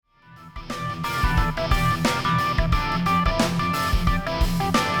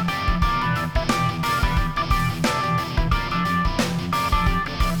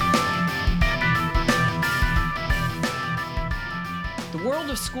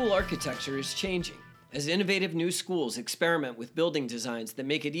School architecture is changing as innovative new schools experiment with building designs that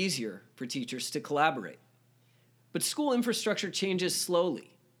make it easier for teachers to collaborate. But school infrastructure changes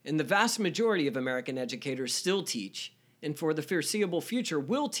slowly, and the vast majority of American educators still teach, and for the foreseeable future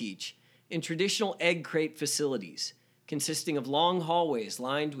will teach, in traditional egg crate facilities, consisting of long hallways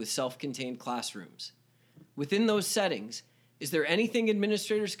lined with self-contained classrooms. Within those settings, is there anything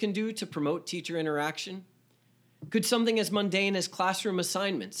administrators can do to promote teacher interaction? Could something as mundane as classroom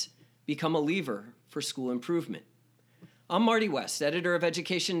assignments become a lever for school improvement? I'm Marty West, editor of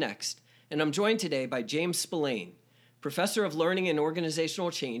Education Next, and I'm joined today by James Spillane, professor of learning and organizational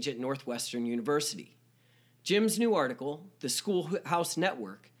change at Northwestern University. Jim's new article, The Schoolhouse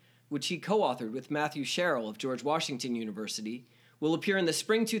Network, which he co-authored with Matthew Sherrill of George Washington University, will appear in the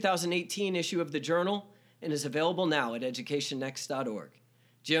spring 2018 issue of the Journal and is available now at educationnext.org.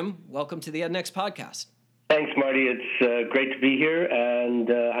 Jim, welcome to the EdNext podcast. Thanks, Marty. It's great to be here, and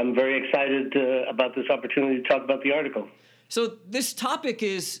I'm very excited about this opportunity to talk about the article. So this topic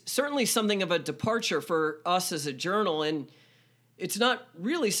is certainly something of a departure for us as a journal, and it's not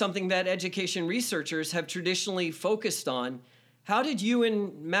really something that education researchers have traditionally focused on. How did you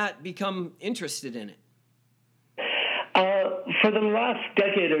and Matt become interested in it? For the last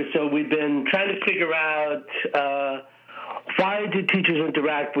decade or so, we've been trying to figure out why do teachers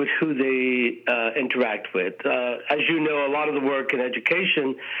interact with who they interact with? As you know, a lot of the work in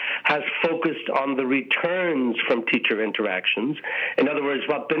education has focused on the returns from teacher interactions. In other words,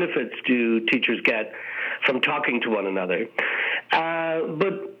 what benefits do teachers get from talking to one another?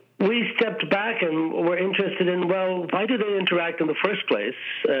 But we stepped back and were interested in, well, why do they interact in the first place?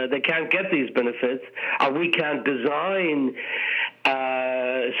 They can't get these benefits, or we can't design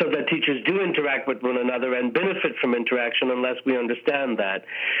so that teachers do interact with one another and benefit from interaction unless we understand that.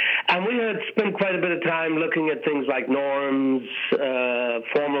 And we had spent quite a bit of time looking at things like norms,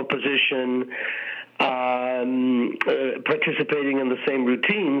 formal position, participating in the same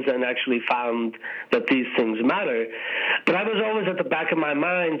routines, and actually found that these things matter. But I was always at the back of my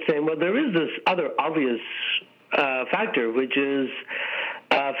mind saying, well, there is this other obvious factor, which is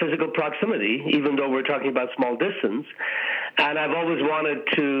physical proximity, even though we're talking about small distance. And I've always wanted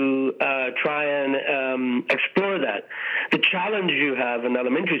to try and explore that. The challenge you have in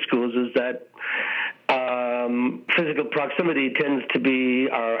elementary schools is that physical proximity tends to be,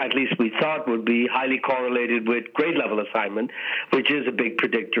 or at least we thought would be, highly correlated with grade level assignment, which is a big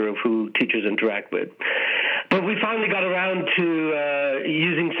predictor of who teachers interact with. But we finally got around to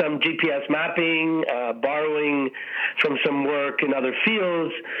using some GPS mapping, borrowing from some work in other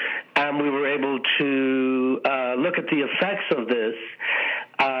fields, and we were able to look at the effects of this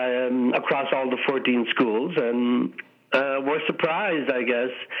across all the 14 schools, and we're surprised, I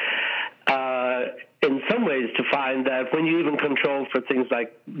guess, in some ways to find that when you even control for things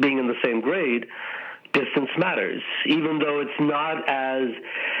like being in the same grade, distance matters, even though it's not as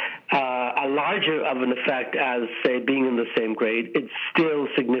a larger of an effect as, say, being in the same grade. It's still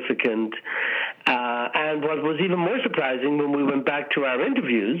significant. And what was even more surprising, when we went back to our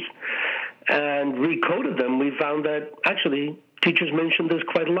interviews and recoded them, we found that actually teachers mentioned this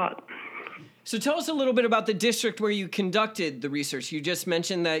quite a lot. So tell us a little bit about the district where you conducted the research. You just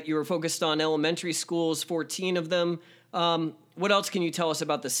mentioned that you were focused on elementary schools, 14 of them. What else can you tell us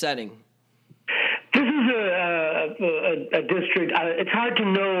about the setting? This is a district. It's hard to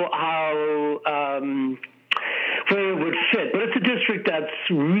know how where it would fit, but it's a district that's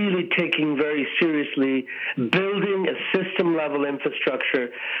really taking very seriously building a system-level infrastructure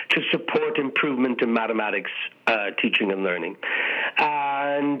to support improvement in mathematics teaching and learning.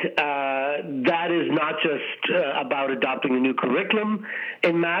 And that is not just about adopting a new curriculum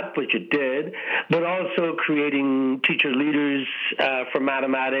in math, which it did, but also creating teacher leaders for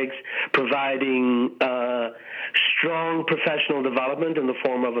mathematics, providing strong professional development in the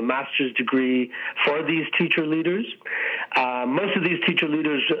form of a master's degree for these teacher leaders. Most of these teacher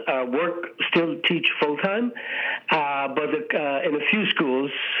leaders still teach full-time, but in a few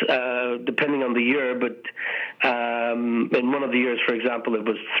schools, depending on the year, but in one of the years, for example, it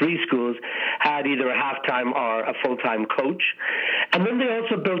was 3 schools, had either a half-time or a full-time coach. And then they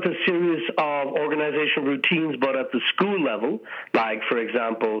also built a series of organizational routines, but at the school level, like, for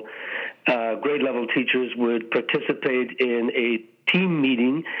example, grade-level teachers would participate in a team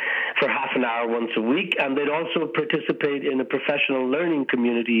meeting for half an hour once a week, and they'd also participate in a professional learning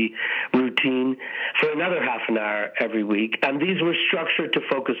community routine for another half an hour every week. And these were structured to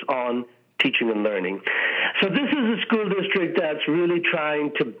focus on teaching and learning. So this is a school district that's really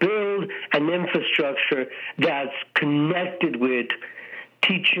trying to build an infrastructure that's connected with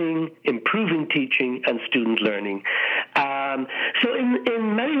teaching, improving teaching, and student learning. So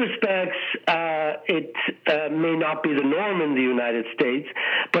in many respects, it may not be the norm in the United States,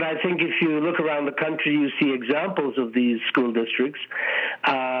 but I think if you look around the country, you see examples of these school districts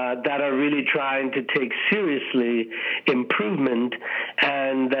that are really trying to take seriously improvement,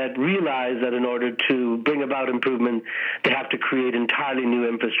 and that realize that in order to bring about improvement, they have to create entirely new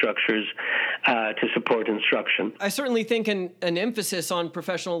infrastructures to support instruction. I certainly think an emphasis on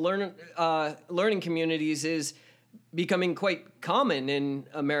professional learning communities is becoming quite common in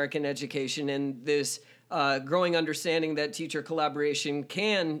American education, and this growing understanding that teacher collaboration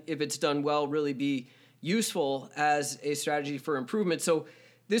can, if it's done well, really be useful as a strategy for improvement. So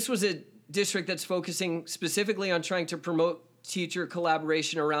this was a district that's focusing specifically on trying to promote teacher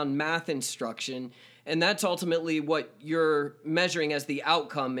collaboration around math instruction, and that's ultimately what you're measuring as the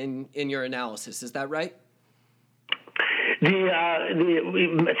outcome in your analysis. Is that right?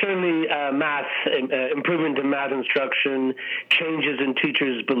 Certainly math, improvement in math instruction, changes in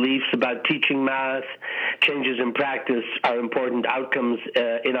teachers' beliefs about teaching math, changes in practice are important outcomes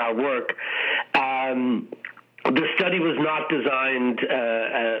in our work. The study was not designed,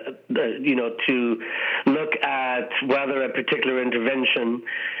 to look at whether a particular intervention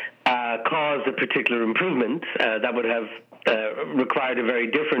caused a particular improvement. That would have required a very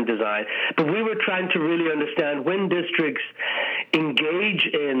different design. But we were trying to really understand when districts engage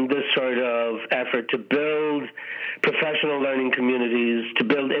in this sort of effort to build professional learning communities, to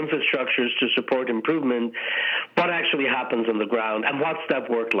build infrastructures to support improvement, what actually happens on the ground and what's that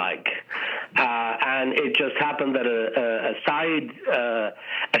work like. And it just happened that a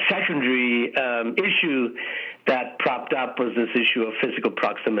secondary issue that propped up was this issue of physical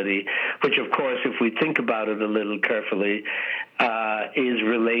proximity, which, of course, if we think about it a little carefully, is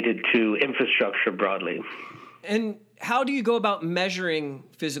related to infrastructure broadly. And how do you go about measuring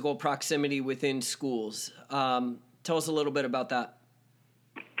physical proximity within schools? Tell us a little bit about that.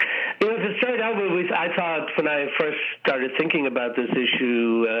 To start out with, I thought when I first started thinking about this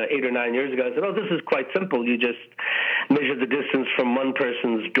issue 8 or 9 years ago, I said, this is quite simple. You just measure the distance from one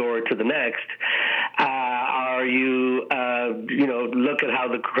person's door to the next. Or you, look at how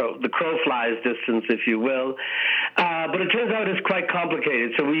the crow flies distance, if you will. But it turns out it's quite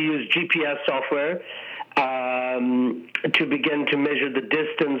complicated. So we use GPS software to begin to measure the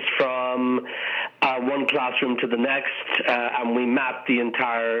distance from one classroom to the next, and we map the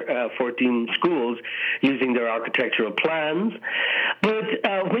entire 14 schools using their architectural plans. But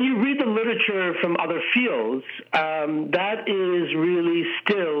when you read the literature from other fields, that is really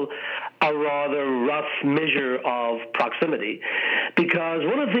still a rather rough measure of proximity, because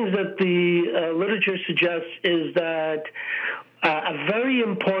one of the things that the literature suggests is that a very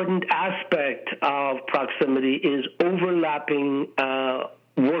important aspect of proximity is overlapping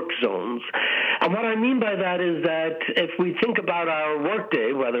work zones. And what I mean by that is that if we think about our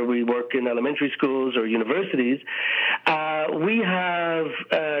workday, whether we work in elementary schools or universities, we have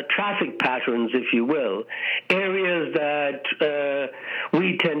traffic patterns, if you will, areas that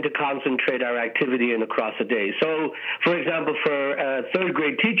we tend to concentrate our activity in across a day. So, for example, for a third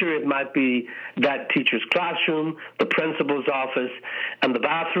grade teacher, it might be that teacher's classroom, the principal's office, and the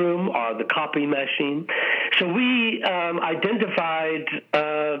bathroom or the copy machine. So we identified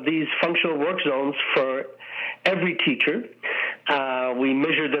these functional work zones for every teacher. We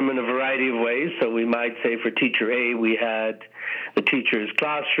measured them in a variety of ways. So we might say for teacher A, we had the teacher's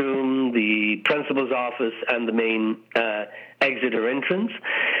classroom, the principal's office, and the main exit or entrance.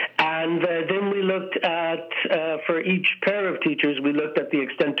 And then we looked at, for each pair of teachers, we looked at the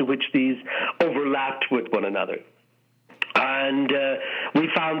extent to which these overlapped with one another. And we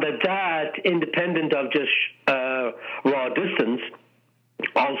found that independent of just raw distance,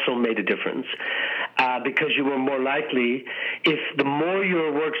 also made a difference, because you were more likely, if the more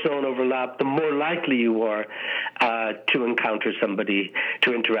your work zone overlapped, the more likely you are to encounter somebody,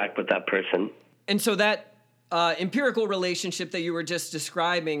 to interact with that person. And so that empirical relationship that you were just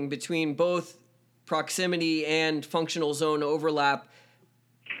describing between both proximity and functional zone overlap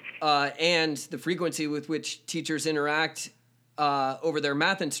and the frequency with which teachers interact over their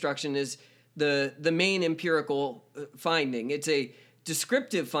math instruction is the main empirical finding. It's a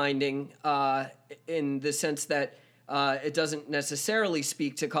descriptive finding in the sense that it doesn't necessarily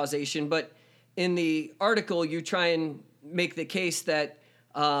speak to causation, but in the article you try and make the case that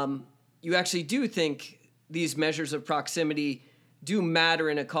you actually do think these measures of proximity do matter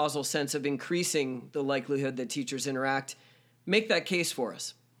in a causal sense of increasing the likelihood that teachers interact. Make that case for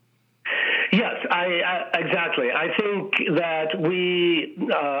us. Yes, exactly. I think that we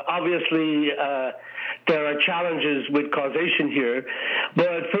obviously there are challenges with causation here.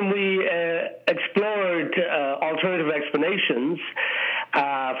 But when we explored alternative explanations,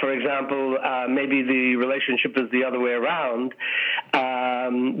 for example, maybe the relationship is the other way around,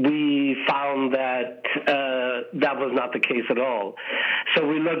 we found that that was not the case at all. So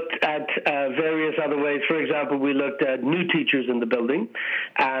we looked at various other ways. For example, we looked at new teachers in the building,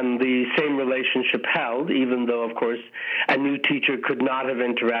 and the same relationship held, even though, of course, a new teacher could not have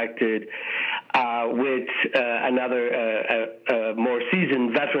interacted with another more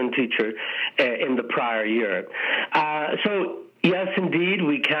seasoned veteran teacher in the prior year. So yes, indeed,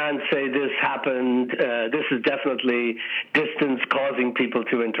 we can say this happened. This is definitely distance causing people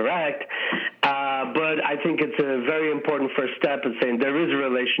to interact. But I think it's a very important first step in saying there is a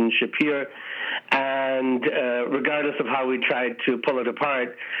relationship here. And regardless of how we try to pull it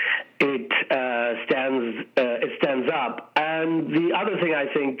apart, it stands up. And the other thing I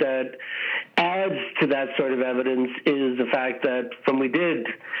think that adds to that sort of evidence is the fact that when we did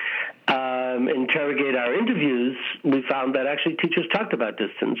interrogate our interviews, we found that actually teachers talked about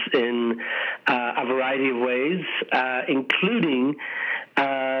distance in a variety of ways, including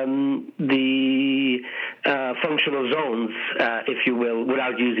the functional zones, if you will,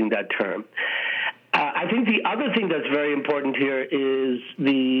 without using that term. I think the other thing that's very important here is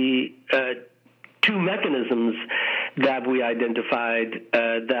the two mechanisms that we identified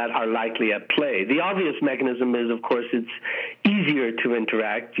that are likely at play. The obvious mechanism is, of course, it's easier to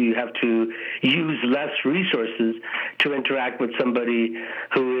interact. You have to use less resources to interact with somebody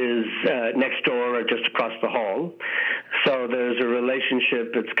who is next door or just across the hall. So there's a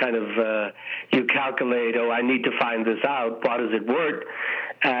relationship. It's kind of, you calculate, I need to find this out. What is it worth?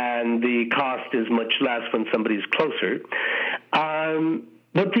 And the cost is much less when somebody's closer.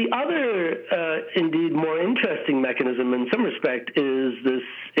 But the other, indeed, more interesting mechanism in some respect is this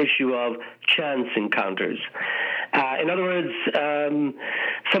issue of chance encounters. In other words,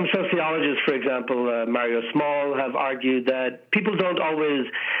 some sociologists, for example, Mario Small, have argued that people don't always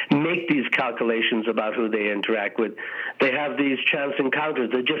make these calculations about who they interact with. They have these chance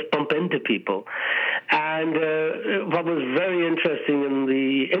encounters. They just bump into people. And what was very interesting in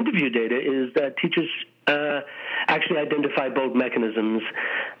the interview data is that teachers actually identify both mechanisms,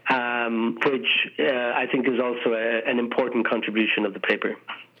 which I think is also an important contribution of the paper.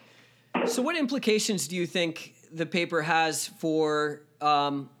 So what implications do you think the paper has for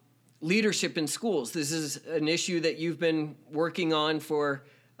leadership in schools? This is an issue that you've been working on for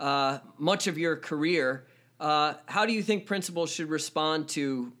much of your career. How do you think principals should respond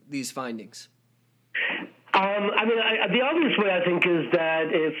to these findings? The obvious way, I think, is that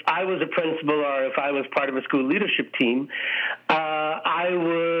if I was a principal or if I was part of a school leadership team, I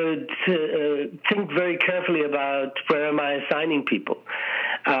would think very carefully about where am I assigning people.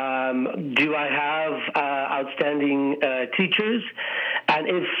 Do I have outstanding teachers? And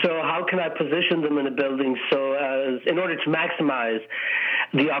if so, how can I position them in a building so as in order to maximize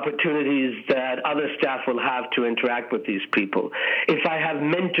the opportunities that other staff will have to interact with these people? If I have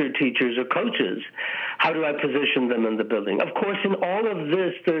mentor teachers or coaches, how do I position them in the building? Of course, in all of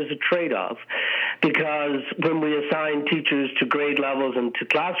this, there's a trade-off, because when we assign teachers to grade levels and to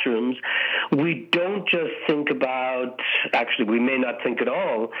classrooms, we don't just think about, actually, we may not think at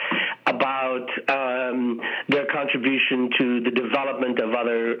all about their contribution to the development of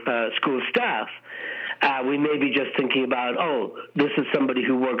other school staff. We may be just thinking about, this is somebody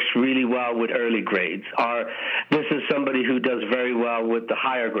who works really well with early grades, or this is somebody who does very well with the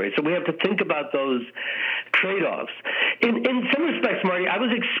higher grades. So we have to think about those trade-offs. In some respects, Marty, I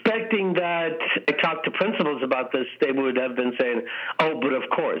was expecting that I talked to principals about this, they would have been saying, but of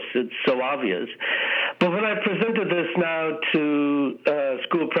course, it's so obvious. But when I presented this now to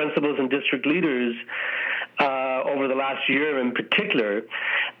school principals and district leaders over the last year in particular,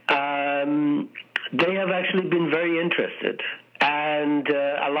 they have actually been very interested, and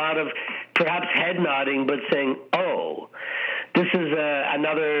a lot of perhaps head nodding, but saying, this is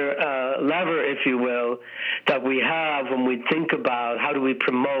another lever, if you will, that we have when we think about how do we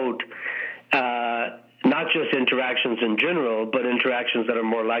promote not just interactions in general, but interactions that are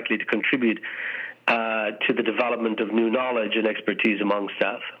more likely to contribute to the development of new knowledge and expertise among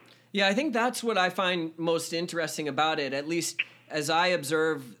staff. Yeah, I think that's what I find most interesting about it, at least as I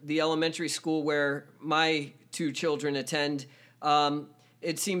observe the elementary school where my two children attend.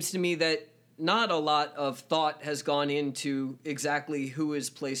 It seems to me that not a lot of thought has gone into exactly who is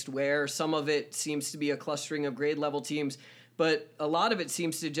placed where. Some of it seems to be a clustering of grade level teams, but a lot of it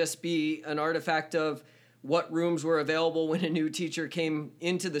seems to just be an artifact of what rooms were available when a new teacher came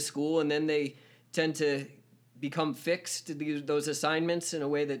into the school, and then they tend to become fixed to those assignments in a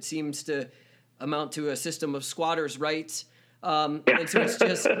way that seems to amount to a system of squatters' rights. And so it's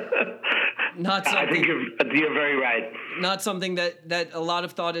just not something. I think you're very right. Not something that a lot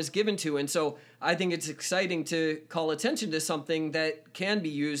of thought is given to. And so I think it's exciting to call attention to something that can be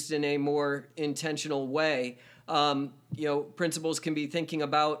used in a more intentional way. Principals can be thinking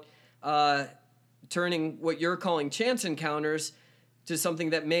about turning what you're calling chance encounters to something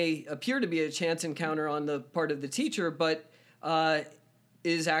that may appear to be a chance encounter on the part of the teacher, but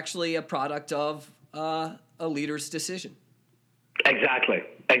is actually a product of a leader's decision. Exactly.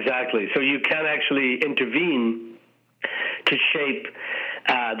 So you can actually intervene to shape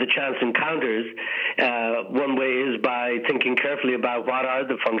the chance encounters. One way is by thinking carefully about what are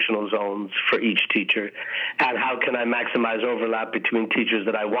the functional zones for each teacher and how can I maximize overlap between teachers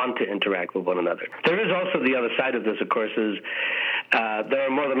that I want to interact with one another. There is also the other side of this, of course, is there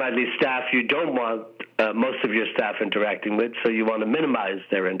are more than likely staff you don't want most of your staff interacting with, so you want to minimize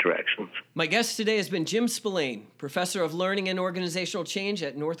their interactions. My guest today has been Jim Spillane, Professor of Learning and Organizational Change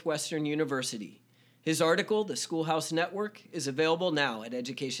at Northwestern University. His article, The Schoolhouse Network, is available now at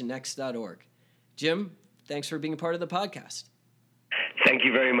educationnext.org. Jim, thanks for being a part of the podcast. Thank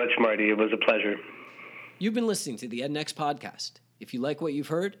you very much, Marty. It was a pleasure. You've been listening to the EdNext podcast. If you like what you've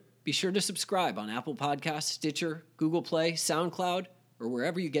heard, be sure to subscribe on Apple Podcasts, Stitcher, Google Play, SoundCloud, or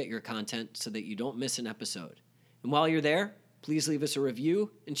wherever you get your content so that you don't miss an episode. And while you're there, please leave us a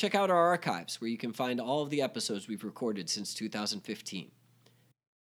review and check out our archives where you can find all of the episodes we've recorded since 2015.